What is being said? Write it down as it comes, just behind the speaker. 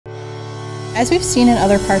As we've seen in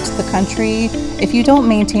other parts of the country, if you don't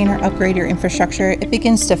maintain or upgrade your infrastructure, it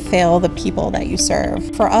begins to fail the people that you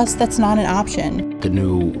serve. For us, that's not an option. The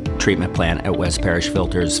new treatment plant at West Parish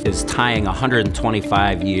Filters is tying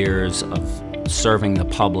 125 years of serving the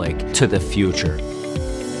public to the future.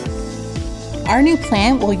 Our new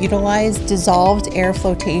plant will utilize dissolved air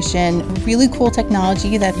flotation, really cool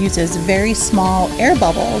technology that uses very small air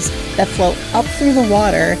bubbles that float up through the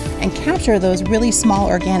water and capture those really small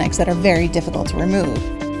organics that are very difficult to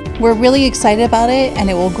remove. We're really excited about it, and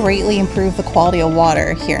it will greatly improve the quality of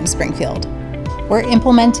water here in Springfield. We're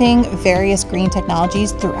implementing various green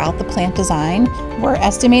technologies throughout the plant design. We're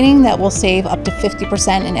estimating that we'll save up to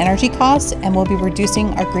 50% in energy costs, and we'll be reducing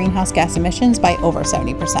our greenhouse gas emissions by over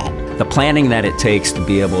 70%. The planning that it takes to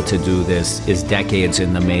be able to do this is decades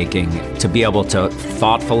in the making. To be able to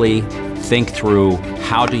thoughtfully think through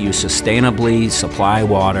how do you sustainably supply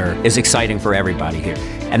water is exciting for everybody here.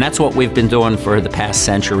 And that's what we've been doing for the past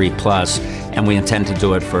century plus, and we intend to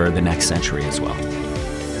do it for the next century as well.